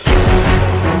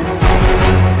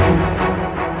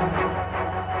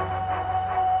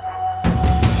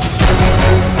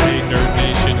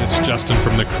Austin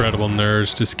from The Credible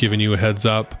Nerds, just giving you a heads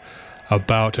up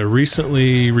about a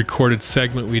recently recorded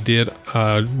segment we did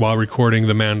while recording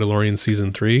The Mandalorian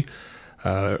Season 3,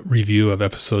 review of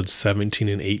episodes 17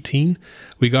 and 18.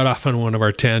 We got off on one of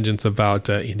our tangents about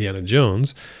Indiana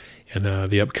Jones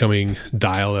and the upcoming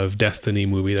Dial of Destiny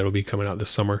movie that will be coming out this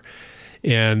summer.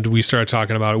 And we started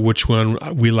talking about which one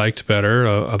we liked better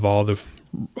of all the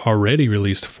already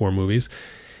released 4 movies.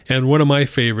 And one of my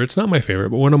favorites, not my favorite,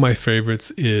 but one of my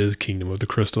favorites is Kingdom of the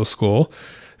Crystal Skull.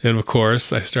 And of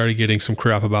course, I started getting some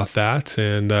crap about that.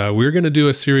 And we're going to do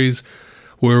a series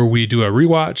where we do a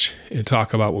rewatch and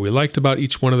talk about what we liked about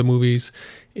each one of the movies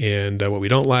and what we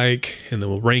don't like. And then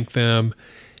we'll rank them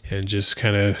and just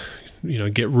kind of,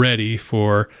 get ready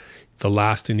for the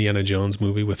last Indiana Jones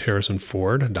movie with Harrison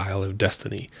Ford, Dial of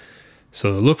Destiny.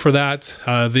 So look for that.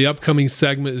 The upcoming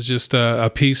segment is just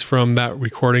a piece from that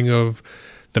recording of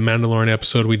the Mandalorian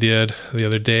episode we did the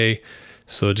other day.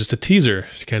 So just a teaser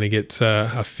to kind of get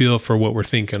a feel for what we're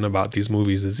thinking about these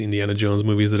movies, these Indiana Jones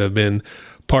movies that have been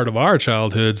part of our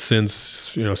childhood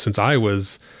since I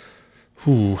was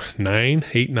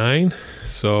 9.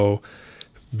 So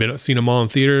seen them all in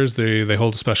theaters. They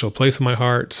hold a special place in my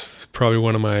heart. Probably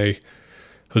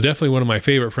definitely one of my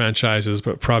favorite franchises,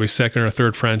 but probably second or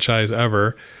third franchise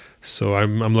ever. So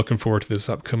I'm looking forward to this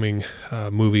upcoming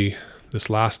movie, this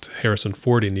last Harrison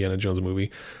Ford Indiana Jones movie.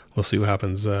 We'll see what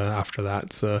happens after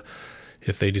that. So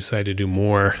if they decide to do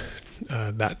more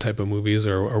that type of movies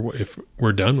or if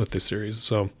we're done with this series.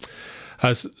 So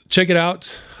check it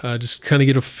out. Just kind of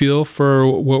get a feel for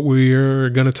what we're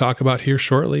going to talk about here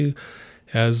shortly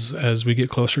as we get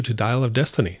closer to Dial of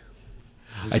Destiny.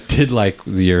 I did like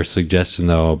your suggestion,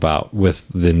 though, about with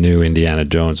the new Indiana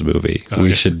Jones movie. Oh,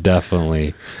 we should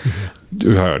definitely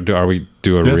do a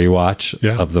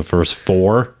rewatch of the first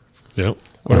 4. Yep.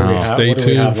 Stay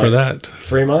tuned for that.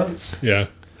 3 months? Yeah.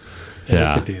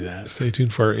 Yeah. We could do that. Stay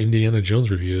tuned for our Indiana Jones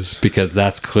reviews. Because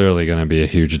that's clearly going to be a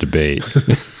huge debate.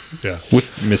 Yeah. With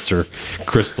Mr.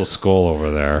 Crystal Skull over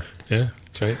there. Yeah,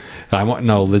 that's right.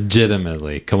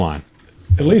 Legitimately. Come on.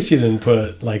 At least you didn't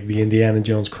put like the Indiana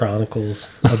Jones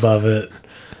Chronicles above it.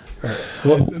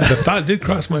 The thought did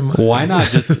cross my mind. Why not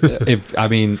just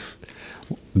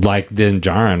like Din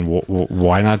Djarin,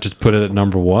 why not just put it at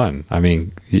number 1? I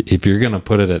mean, if you're going to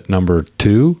put it at number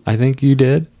 2, I think you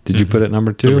did. Did you put it at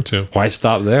number 2? Number 2. Why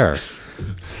stop there?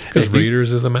 Because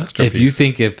Raiders is a masterpiece. If you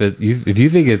think if you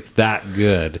think it's that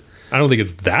good, I don't think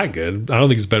it's that good. I don't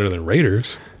think it's better than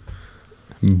Raiders.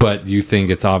 But you think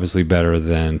it's obviously better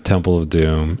than Temple of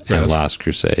Doom and Last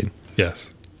Crusade. Yes.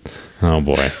 Oh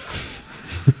boy.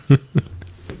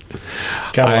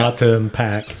 Got a lot to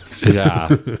unpack. Yeah.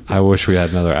 I wish we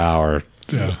had another hour.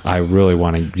 Yeah. I really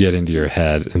want to get into your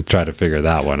head and try to figure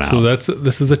that one out. So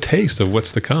this is a taste of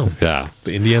what's to come. Yeah.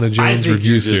 The Indiana Jones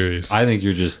review series. I think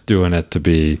you're just doing it to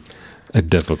be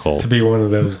difficult. To be one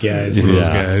of those guys.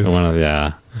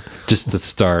 Just to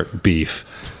start beef.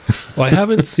 Well, I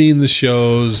haven't seen the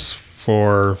shows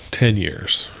for 10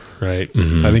 years, right?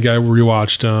 Mm-hmm. I think I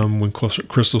rewatched them when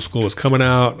Crystal Skull was coming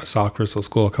out. I saw Crystal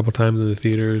Skull a couple times in the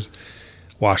theaters.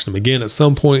 Watched them again at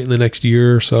some point in the next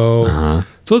year or so. Uh-huh.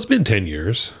 So it's been 10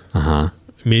 years. Uh-huh.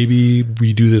 Maybe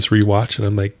we do this rewatch and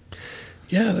I'm like,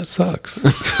 yeah, that sucks.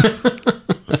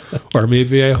 Or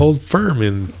maybe I hold firm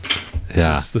in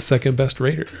it's the second best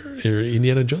Raider or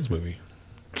Indiana Jones movie.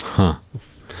 Huh.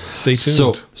 Stay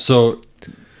tuned. So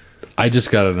I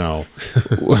just got to know,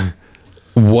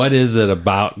 what is it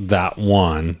about that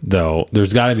one, though?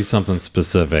 There's got to be something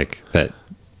specific that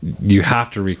you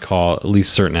have to recall, at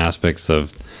least certain aspects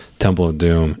of Temple of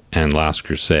Doom and Last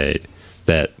Crusade,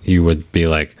 that you would be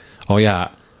like, oh yeah,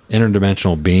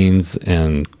 interdimensional beings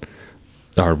and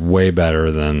are way better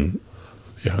than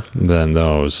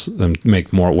those, and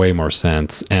make way more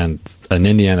sense. And an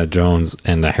Indiana Jones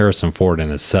and a Harrison Ford in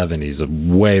his 70s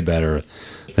are way better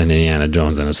than Indiana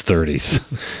Jones in his 30s.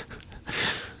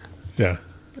 Yeah,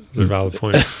 those are valid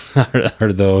points.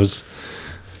 are those?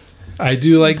 I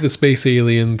do like the space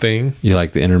alien thing. You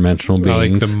like the interdimensional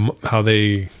beings? I like how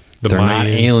they're not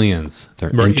aliens.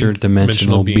 They're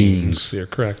interdimensional beings. You're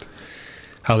correct.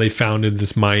 How they founded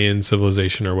this Mayan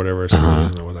civilization or whatever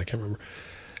civilization it was. I can't remember.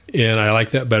 And I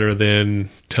like that better than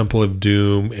Temple of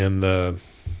Doom and the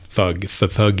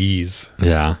thuggies.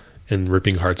 Yeah. And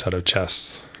ripping hearts out of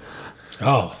chests.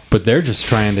 Oh. But they're just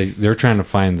trying to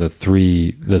find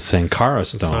the Sankara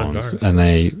stones, and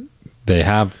they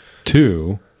have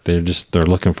 2. They're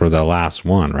looking for the last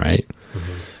one, right?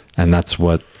 Mm-hmm. And that's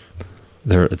what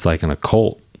it's like an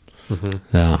occult.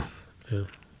 Mm-hmm. Yeah.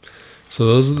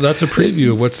 So that's a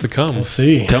preview of what's to come. We'll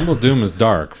see. Temple of Doom is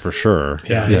dark for sure.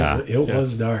 Yeah, it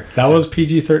was dark. That was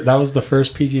PG-13. That was the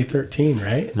first PG-13,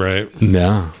 right? Right.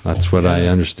 Yeah, that's what I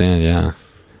understand. Yeah,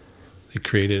 They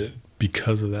created it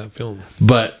because of that film.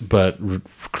 but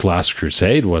Last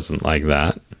Crusade wasn't like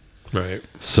that. Right.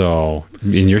 So,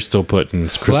 and you're still putting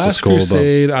Crystal Last Skull.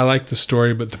 Crusade, I like the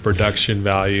story, but the production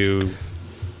value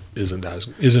isn't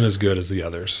as good as the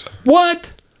others.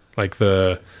 What? Like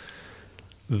the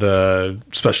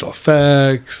special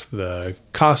effects, the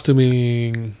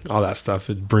costuming, all that stuff,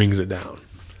 it brings it down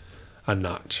a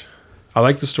notch. I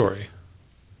like the story.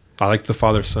 I like the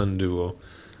father-son duo.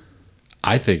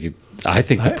 I think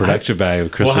the production value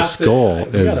of Crystal We'll have to- Skull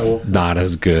we is gotta- not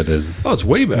as good as. Oh, it's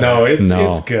way better. No, it's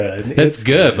No. good. It's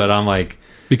good, but I'm like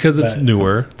because it's But-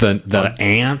 newer. the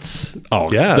ants.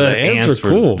 Oh Yeah, the ants were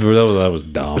cool. That was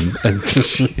dumb. And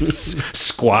she's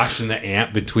squashing the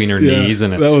ant between her Yeah, knees,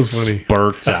 and it that was funny.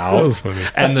 spurts out. was funny.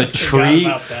 And the tree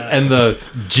about that. and the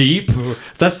jeep.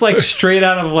 That's like straight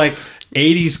out of like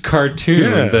 80s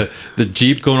cartoon. Yeah. The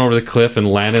jeep going over the cliff and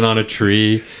landing on a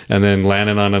tree, and then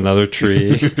landing on another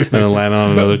tree, and then landing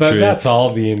on another But tree, that's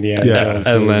all the Indiana Yeah, Jones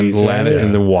and then movies, landing right?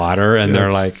 in the water, and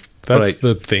they're like. That's like,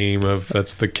 the theme of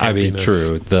that's the campiness. I mean,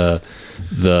 true.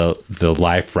 The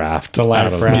life raft, The life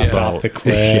out of raft the off boat. the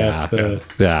cliff, Yeah, the-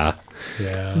 yeah.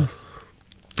 Yeah.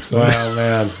 Well,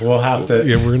 man, we'll have to.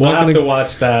 Yeah, we're we'll not have gonna- to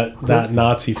watch that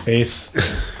Nazi face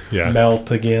Yeah,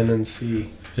 melt again and see.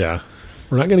 yeah.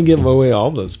 We're not going to give away all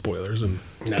those spoilers and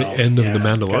No, the end of the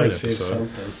gotta Mandalorian save episode.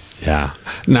 something. Yeah.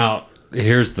 Now,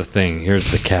 here's the thing.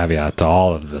 Here's the caveat to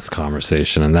all of this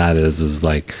conversation, and that is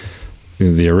like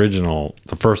the original,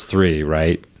 the first three,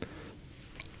 right?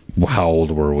 How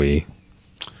old were we?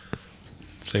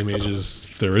 Same age as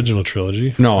the original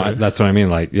trilogy. No, right? that's what I mean.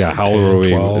 Like, yeah, how 10, old were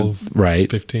we? 12, Right.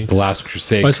 15. The Last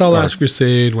Crusade. I saw or- Last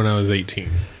Crusade when I was 18,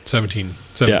 17.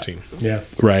 Yeah.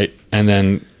 Right. And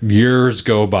then years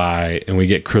go by and we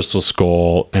get Crystal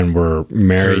Skull and we're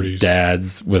married 30s.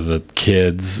 dads with the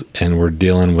kids and we're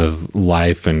dealing with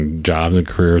life and jobs and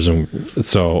careers. And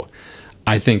so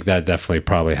I think that definitely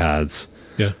probably has,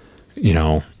 Yeah. you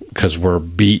know, because we're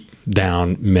beat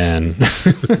down men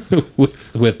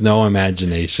with no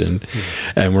imagination.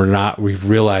 And we've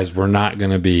realized we're not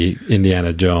going to be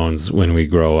Indiana Jones when we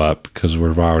grow up because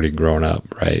we've already grown up,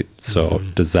 right? So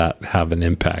does that have an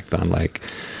impact on like,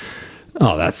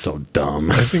 oh, that's so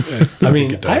dumb? I think I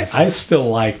mean, it does. I still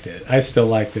liked it. I still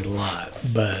liked it a lot,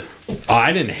 but Oh,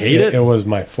 I didn't hate it it, was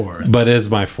my fourth. but it's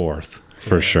my fourth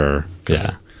for sure.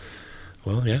 Yeah.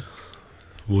 Well, yeah.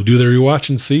 We'll do the rewatch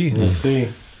and see. We'll see.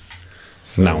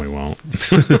 No, we won't.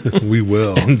 We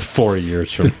will. In 4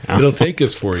 years from now. It'll take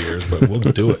us 4 years, but we'll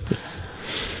do it.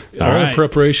 All All in right.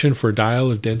 preparation for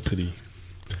Dial of Density.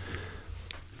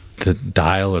 The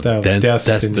dial of The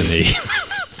destiny.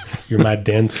 You're my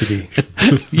density.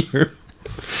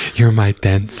 You're my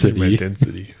density. My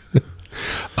density.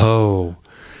 Oh,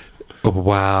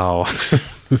 wow.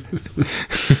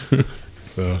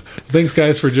 So, thanks,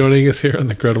 guys, for joining us here on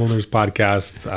the Credible Nerds podcast.